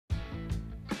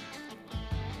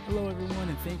Hello, everyone,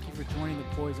 and thank you for joining the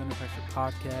Poise Under Pressure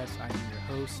podcast. I am your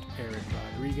host, Eric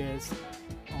Rodriguez.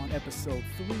 On episode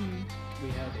 3, we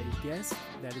have a guest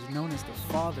that is known as the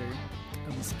father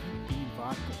of Mesquite Bean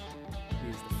Vodka.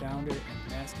 He is the founder and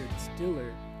master distiller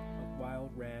of Wild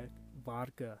Rag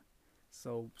Vodka.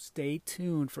 So stay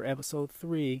tuned for episode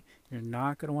 3. You're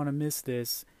not going to want to miss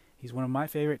this. He's one of my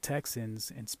favorite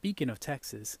Texans. And speaking of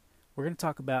Texas, we're going to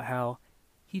talk about how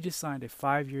he just signed a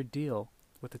 5-year deal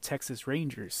with the Texas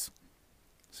Rangers.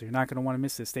 So you're not going to want to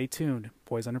miss this. Stay tuned.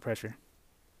 Poise Under Pressure.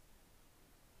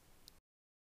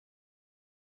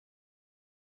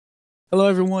 Hello,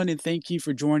 everyone, and thank you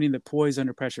for joining the Poise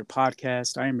Under Pressure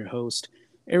podcast. I am your host,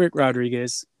 Eric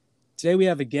Rodriguez. Today we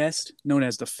have a guest known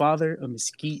as the father of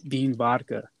Mesquite Bean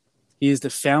Vodka. He is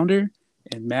the founder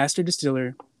and master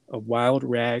distiller of Wild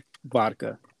Rag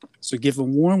Vodka. So give a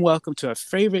warm welcome to a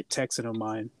favorite Texan of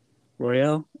mine,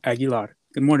 Royel Aguilar.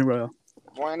 Good morning, Royel.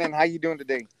 Morning. How you doing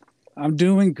today? I'm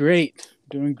doing great.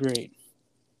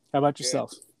 How about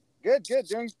yourself? Good.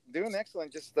 Doing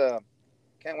excellent. Just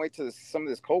can't wait till some of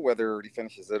this cold weather already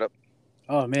finishes it up.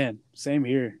 Oh, man. Same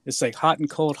here. It's like hot and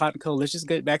cold. Let's just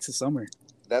get back to summer.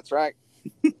 That's right.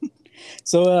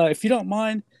 So if you don't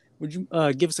mind, would you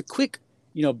give us a quick,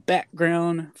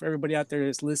 background for everybody out there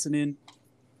that's listening?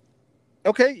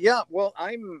 Okay. Yeah. Well,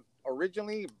 I'm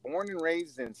originally born and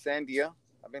raised in Sandia.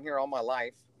 I've been here all my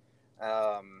life.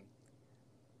 I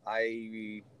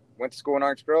went to school in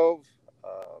Orange Grove.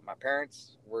 My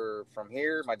parents were from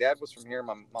here. My dad was from here.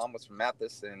 My mom was from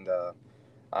Mathis. And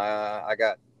I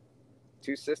got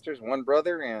 2 sisters, 1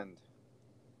 brother, and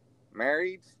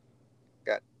married.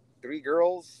 Got 3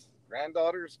 girls,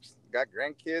 granddaughters, got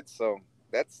grandkids. So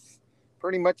that's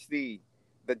pretty much the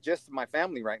gist of my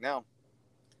family right now.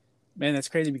 Man, that's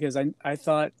crazy because I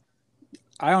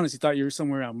honestly thought you were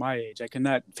somewhere around my age. I could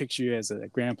not picture you as a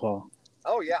grandpa.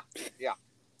 Oh, yeah.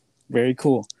 Very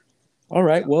cool. All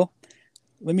right. Yeah. Well,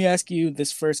 let me ask you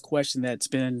this first question that's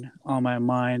been on my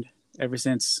mind ever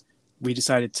since we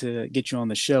decided to get you on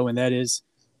the show, and that is,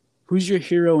 who's your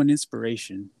hero and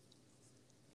inspiration?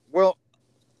 Well,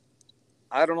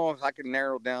 I don't know if I can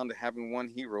narrow down to having one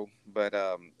hero, but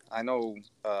I know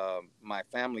my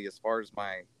family, as far as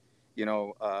my,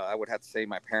 I would have to say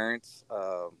my parents,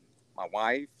 my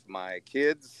wife, my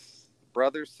kids,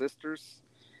 brothers, sisters,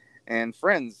 and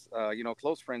friends,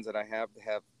 close friends that I have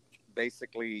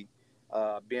basically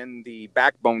been the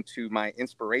backbone to my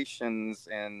inspirations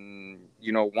and,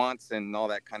 wants and all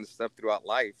that kind of stuff throughout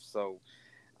life. So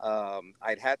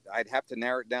I'd have to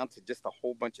narrow it down to just a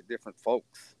whole bunch of different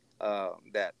folks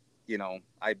that,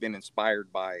 I've been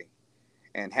inspired by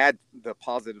and had the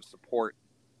positive support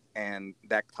and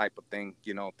that type of thing,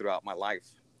 throughout my life.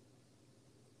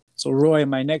 So, Roy,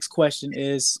 my next question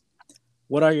is,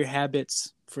 what are your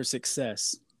habits for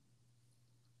success?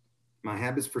 My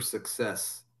habits for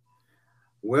success.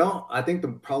 Well, I think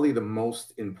probably the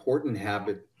most important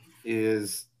habit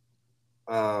is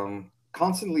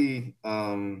constantly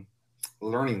learning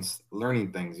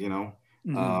things,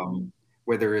 mm-hmm.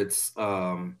 Whether it's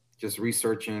just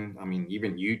researching,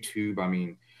 even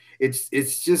YouTube.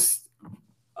 It's just,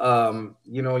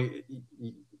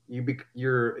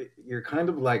 you're kind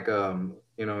of like, I'm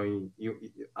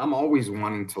always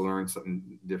wanting to learn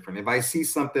something different. If I see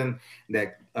something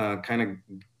that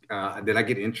that I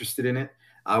get interested in it,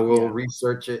 I will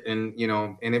research it, and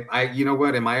if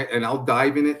I'll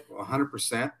dive in it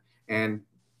 100%. And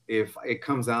if it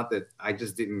comes out that I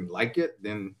just didn't like it,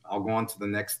 then I'll go on to the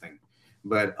next thing.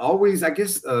 But always, I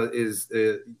guess,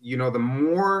 the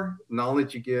more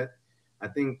knowledge you get, I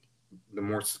think the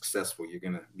more successful you're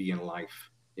going to be in life,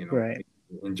 right.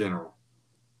 in general,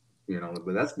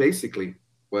 but that's basically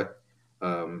what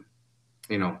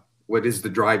is the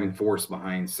driving force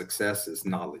behind success is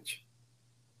knowledge.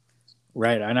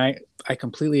 Right. And I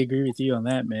completely agree with you on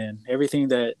that, man. Everything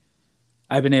that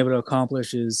I've been able to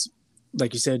accomplish is,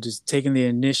 like you said, just taking the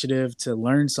initiative to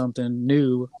learn something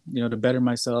new, to better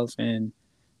myself. And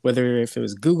whether if it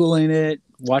was Googling it,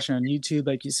 watching on YouTube,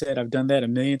 like you said, I've done that a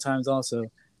million times also.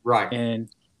 Right. And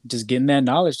just getting that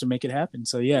knowledge to make it happen.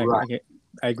 So, yeah, right.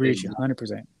 I agree with you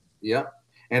 100%. Yeah.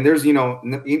 And there's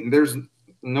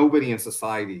nobody in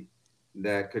society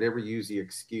that could ever use the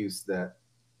excuse that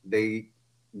they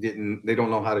don't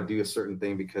know how to do a certain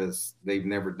thing because they've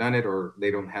never done it, or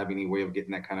they don't have any way of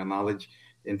getting that kind of knowledge.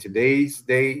 In today's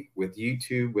day, with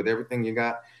YouTube, with everything you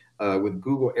got, with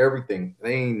Google, everything,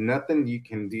 there ain't nothing you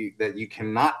can do that you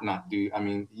cannot not do.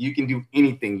 You can do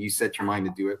anything you set your mind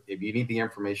to do it. If you need the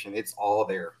information, it's all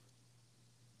there.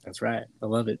 That's right. I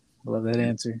love it. I love that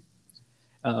answer.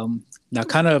 Now,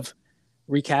 kind of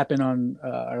recapping on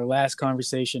our last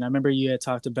conversation, I remember you had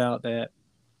talked about that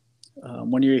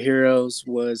one of your heroes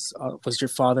was your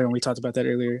father, and we talked about that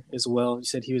earlier as well. You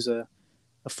said he was a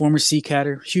former sea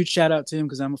catter. Huge shout out to him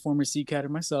because I'm a former sea catter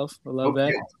myself. I love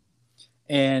Okay. that.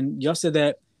 And y'all said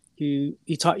that he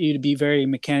taught you to be very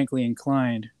mechanically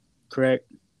inclined, correct?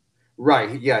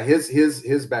 Right. Yeah.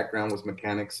 His background was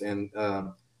mechanics, and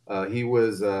he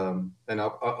was working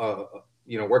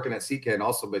at CCAN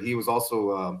also, but he was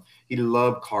also he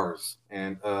loved cars,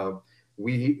 and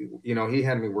he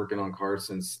had me working on cars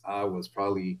since I was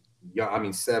probably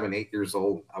 7, 8 years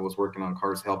old. I was working on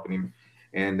cars, helping him,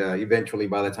 and eventually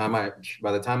by the time I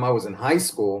was in high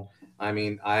school,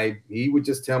 he would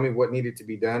just tell me what needed to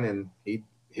be done, and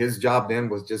his job then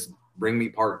was just bring me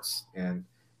parts, and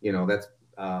that's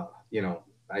uh,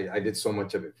 I did so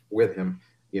much of it with him,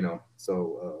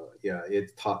 so yeah,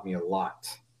 it taught me a lot.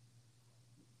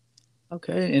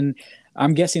 Okay, and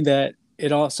I'm guessing that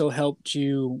it also helped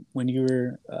you when you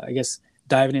were, I guess,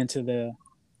 diving into the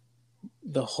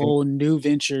And, whole new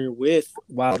venture with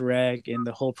Wild Rag and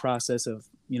the whole process of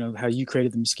how you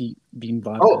created the mesquite bean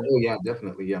vodka. oh yeah,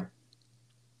 definitely, yeah.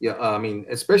 Yeah,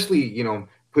 especially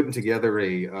putting together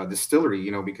a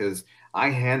distillery, because I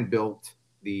hand built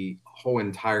the whole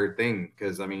entire thing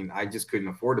because I just couldn't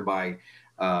afford to buy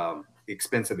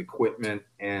expensive equipment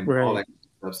and all Right,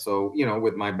 that stuff. So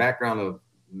with my background of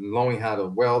knowing how to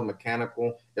weld,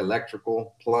 mechanical,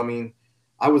 electrical, plumbing,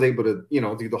 I was able to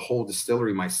do the whole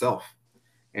distillery myself,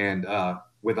 and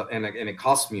and it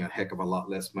cost me a heck of a lot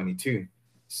less money too.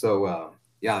 So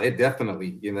yeah, it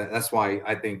definitely that's why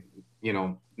I think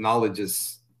knowledge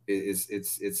is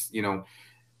it's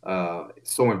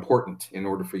so important in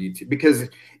order for you to, because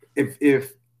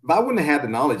if I wouldn't have had the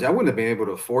knowledge, I wouldn't have been able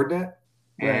to afford that,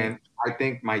 right, and I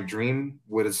think my dream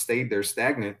would have stayed there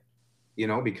stagnant,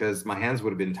 because my hands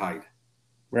would have been tied.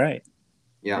 right,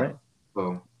 Yeah. right.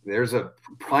 So there's a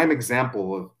prime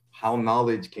example of how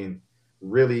knowledge can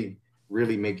really,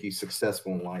 really make you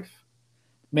successful in life.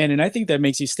 Man, and I think that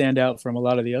makes you stand out from a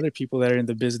lot of the other people that are in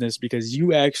the business because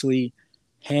you actually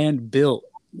hand built,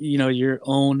 your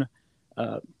own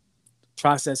uh,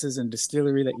 processes and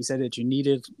distillery that you said that you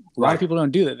needed. A lot of Right. people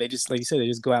don't do that. They just, like you said, they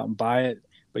just go out and buy it.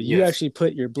 But you Yes. actually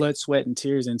put your blood, sweat, and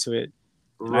tears into it,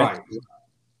 and Right.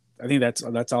 I think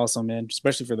that's awesome, man.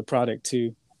 Especially for the product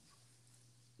too.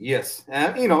 Yes.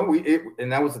 And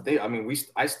and that was the thing.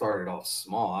 I started off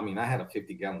small. I had a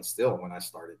 50-gallon still when I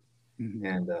started, Mm-hmm.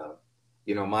 and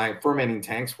my fermenting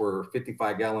tanks were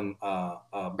 55-gallon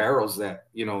barrels that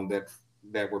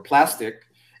that were plastic,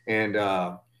 and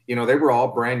they were all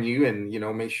brand new, and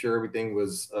make sure everything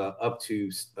was up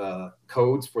to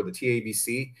codes for the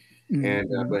TABC, and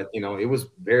Mm-hmm. but it was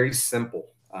very simple.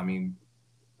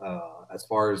 As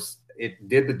far as it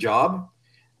did the job,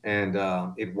 and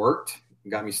it worked,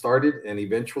 got me started, and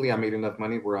eventually I made enough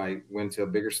money where I went to a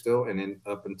bigger still, and then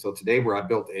up until today where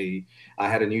I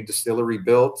had a new distillery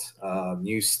built,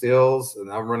 new stills,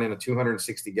 and I'm running a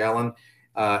 260-gallon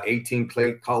 18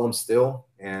 plate column still,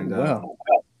 and Wow.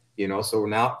 so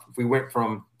now we went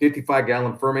from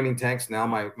 55-gallon fermenting tanks. Now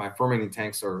my fermenting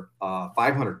tanks are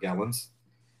 500 gallons,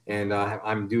 and I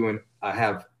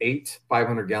have 8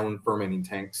 500-gallon fermenting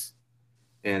tanks,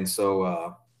 and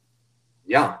so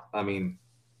yeah,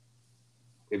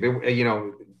 if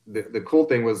it, the cool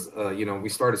thing was, we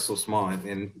started so small,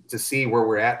 and to see where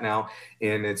we're at now,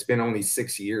 and it's been only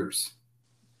 6 years.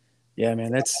 Yeah,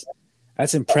 man,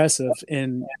 that's impressive.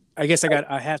 And I guess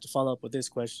I have to follow up with this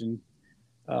question.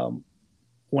 Um,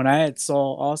 when I had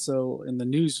saw also in the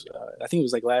news, I think it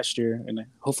was like last year, and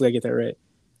hopefully I get that right,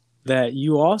 that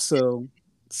you also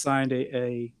signed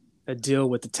a deal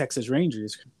with the Texas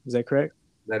Rangers. Is that correct?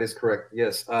 That is correct.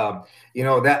 Yes.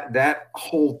 That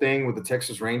whole thing with the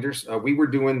Texas Rangers, we were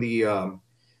doing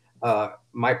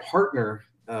my partner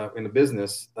in the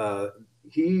business.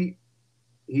 He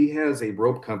he has a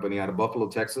rope company out of Buffalo,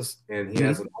 Texas, and he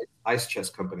has Mm-hmm. an ice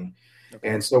chest company. Okay.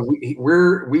 And so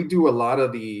we do a lot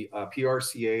of the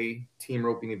PRCA team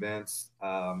roping events,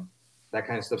 that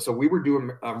kind of stuff. So we were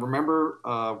doing. Remember,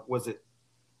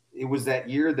 it was that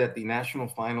year that the national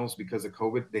finals, because of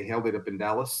COVID, they held it up in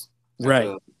Dallas at Right.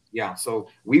 the yeah. So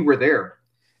we were there,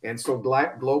 and so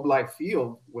Globe Life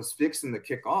Field was fixing to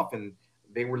kick off, and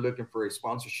they were looking for a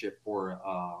sponsorship for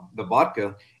the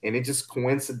vodka, and it just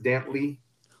coincidentally,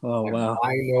 Oh wow.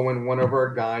 I knowing one of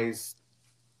our guys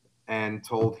and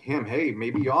told him, hey,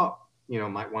 maybe y'all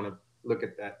might want to look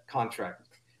at that contract.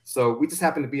 So we just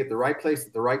happened to be at the right place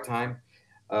at the right time.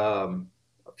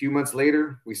 A few months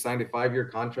later, we signed a 5-year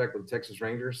contract with the Texas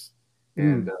Rangers,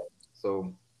 and Mm.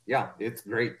 so yeah, it's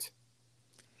great.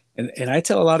 And I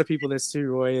tell a lot of people this too,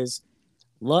 Roy, is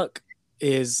luck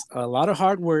is a lot of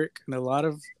hard work and a lot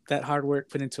of that hard work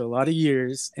put into a lot of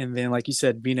years, and then, like you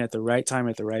said, being at the right time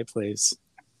at the right place.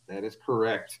 That is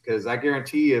correct. Because I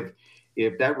guarantee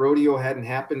if that rodeo hadn't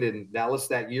happened in Dallas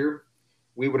that year,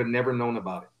 we would have never known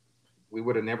about it. We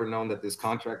would have never known that this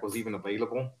contract was even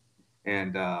available.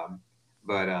 And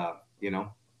but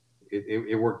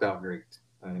it worked out great.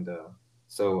 And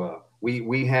so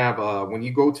we have when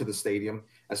you go to the stadium,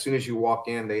 as soon as you walk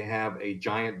in, they have a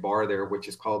giant bar there, which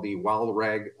is called the Wild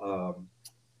Rag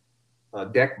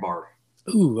Deck Bar.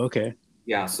 Ooh, okay.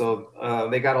 Yeah, so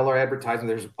they got all our advertising.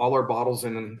 There's all our bottles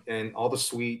and all the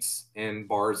suites and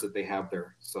bars that they have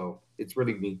there. So it's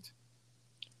really neat.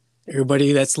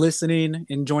 Everybody that's listening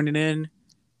and joining in,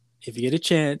 if you get a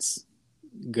chance,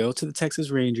 go to the Texas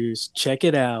Rangers, check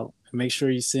it out, and make sure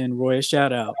you send Roy a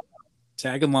shout out.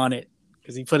 Tag him on it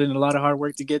because he put in a lot of hard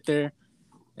work to get there.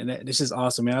 And this is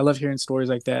awesome, man. I love hearing stories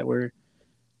like that where,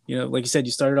 like you said,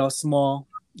 you started off small,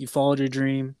 you followed your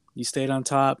dream, you stayed on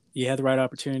top, you had the right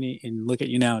opportunity, and look at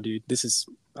you now, dude. This is,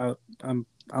 I don't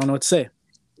know what to say.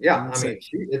 Yeah, I mean,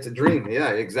 it's a dream. Yeah,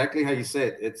 exactly how you say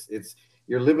it. It's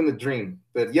you're living the dream.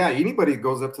 But yeah, anybody that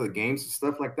goes up to the games and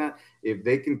stuff like that, if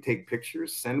they can take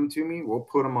pictures, send them to me. We'll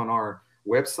put them on our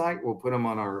website. We'll put them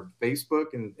on our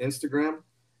Facebook and Instagram,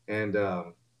 and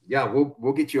yeah,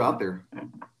 we'll get you out there.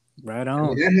 Right on. I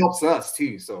mean, that helps us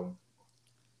too. So,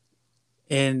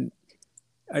 and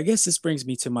I guess this brings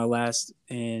me to my last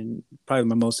and probably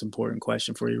my most important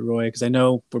question for you, Roy, because I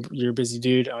know you're a busy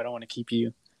dude. I don't want to keep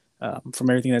you from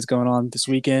everything that's going on this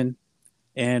weekend.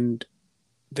 And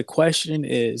the question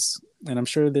is, and I'm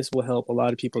sure this will help a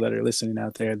lot of people that are listening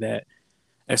out there that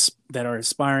are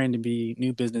aspiring to be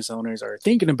new business owners or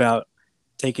thinking about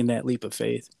taking that leap of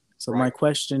faith. So my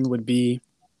question would be,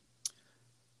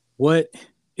 what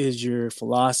is your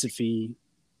philosophy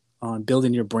on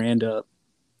building your brand up,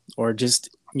 or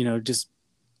just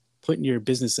putting your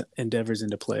business endeavors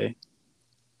into play?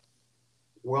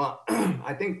 Well,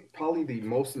 I think probably the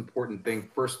most important thing,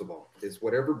 first of all, is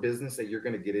whatever business that you're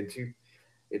going to get into,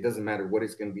 it doesn't matter what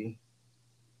it's going to be.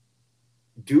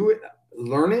 Do it,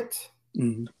 learn it,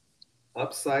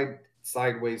 upside,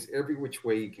 sideways, every which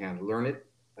way you can. Learn it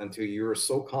until you're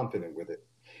so confident with it.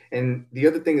 And the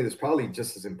other thing that is probably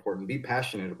just as important, be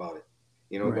passionate about it.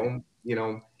 Don't,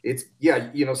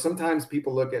 sometimes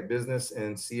people look at business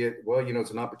and see it, well,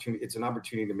 it's an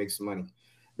opportunity to make some money.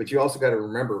 But you also got to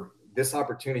remember this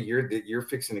opportunity you're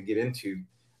fixing to get into.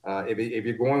 If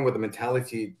you're going with a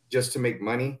mentality just to make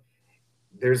money,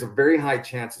 there's a very high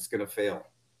chance it's going to fail,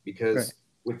 because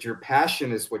with your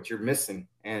passion is what you're missing.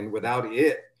 And without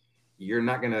it, you're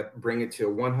not going to bring it to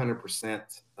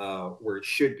 100% where it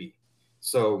should be.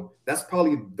 So that's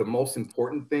probably the most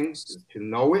important thing, is to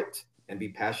know it and be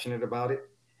passionate about it.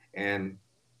 And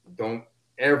don't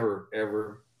ever,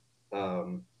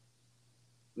 don't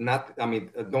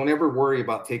ever worry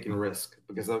about taking risk,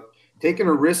 because taking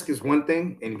a risk is one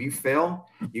thing. And if you fail,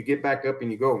 you get back up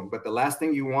and you go. But the last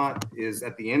thing you want is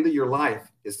at the end of your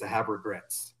life is to have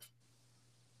regrets.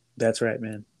 That's right,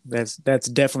 man. That's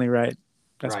definitely right.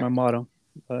 That's my motto.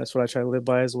 That's what I try to live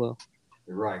by as well.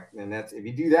 Right. And that's, if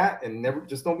you do that, and never,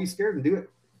 just don't be scared and do it.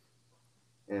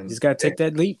 And you just got to take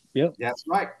that leap. Yep. That's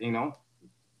right.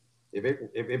 If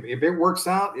it works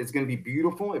out, it's going to be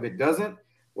beautiful. If it doesn't,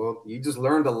 well, you just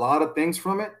learned a lot of things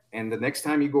from it. And the next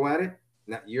time you go at it,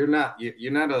 you're not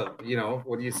a,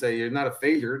 what do you say? You're not a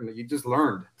failure. You just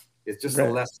learned. It's just a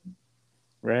lesson.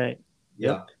 Right.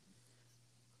 Yeah. Yep.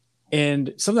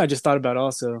 And something I just thought about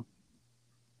also,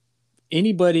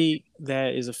 anybody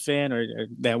that is a fan or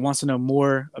that wants to know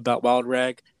more about Wild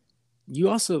Rag,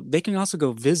 they can also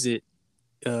go visit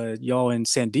y'all in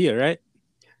Sandia, right?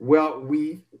 Well,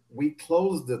 we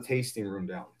closed the tasting room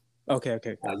down. Okay.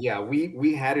 Yeah,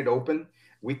 we had it open.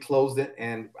 We closed it,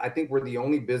 and I think we're the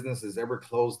only business that's ever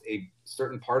closed a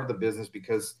certain part of the business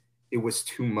because it was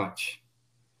too much.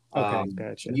 Okay,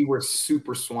 gotcha. We were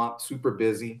super swamped, super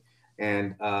busy,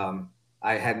 and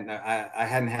I hadn't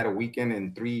had a weekend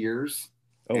in 3 years.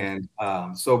 Oh. And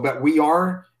but we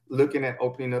are looking at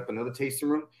opening up another tasting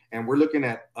room, and we're looking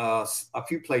at a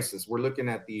few places. We're looking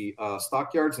at the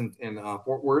Stockyards in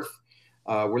Fort Worth.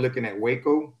 We're looking at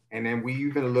Waco, and then we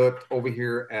even looked over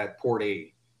here at Port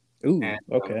A. Ooh,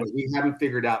 okay. But we haven't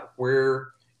figured out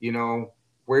where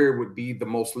it would be the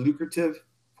most lucrative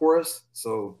for us.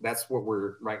 So that's what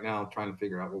we're right now trying to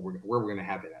figure out where we're going to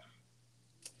have it at.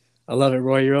 I love it,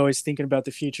 Roy. You're always thinking about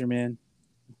the future, man.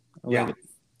 I love it.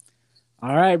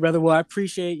 All right, brother. Well, I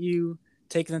appreciate you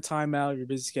taking the time out of your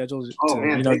busy schedule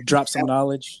to drop some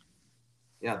knowledge.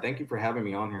 Yeah, thank you for having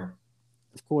me on here.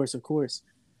 Of course.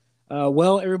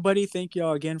 Well, everybody, thank you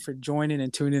all again for joining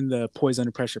and tuning in the Poise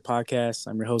Under Pressure podcast.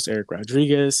 I'm your host, Eric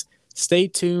Rodriguez. Stay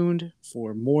tuned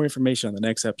for more information on the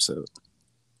next episode.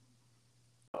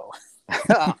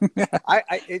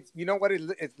 You know what?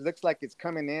 It looks like it's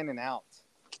coming in and out.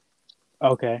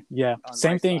 Okay, yeah.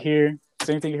 Same thing here.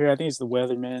 Same thing here. I think it's the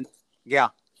weather, man. Yeah.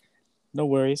 No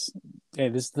worries. Hey,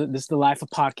 this is the life of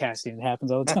podcasting. It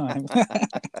happens all the time.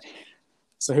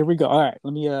 So here we go. All right,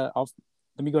 let me go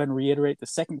ahead and reiterate the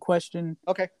second question.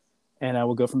 Okay. And I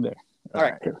will go from there. All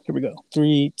right. Here we go.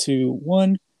 3, 2,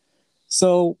 1.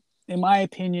 So, in my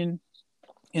opinion,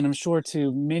 and I'm sure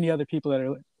to many other people that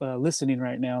are listening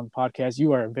right now on the podcast,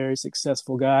 you are a very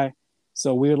successful guy.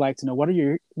 So we would like to know, what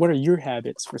are your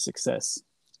habits for success?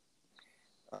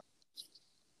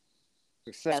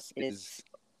 Success is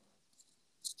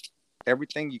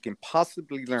everything you can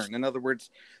possibly learn. In other words,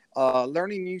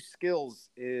 learning new skills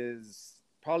is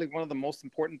probably one of the most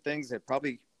important things that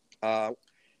probably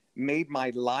made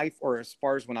my life, or as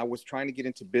far as when I was trying to get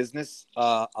into business,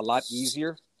 a lot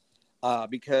easier.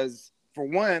 Because for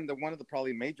one of the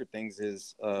probably major things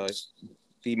is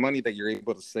the money that you're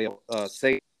able to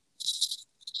save.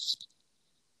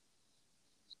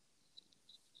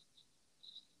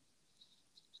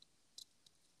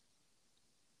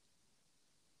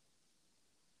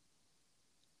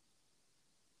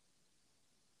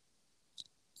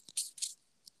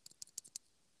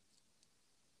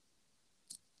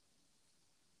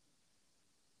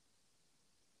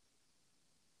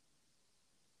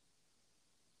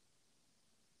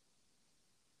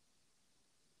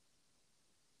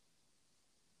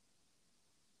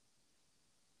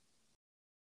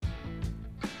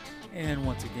 And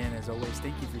once again, as always,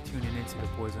 thank you for tuning into the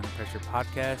Poise Under Pressure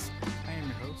podcast. I am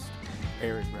your host,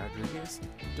 Eric Rodriguez.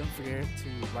 Don't forget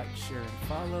to like, share, and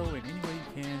follow, and any way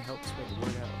you can help spread the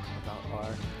word out about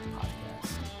our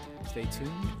podcast. Stay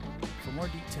tuned for more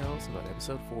details about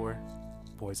episode 4,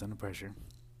 Poise Under Pressure.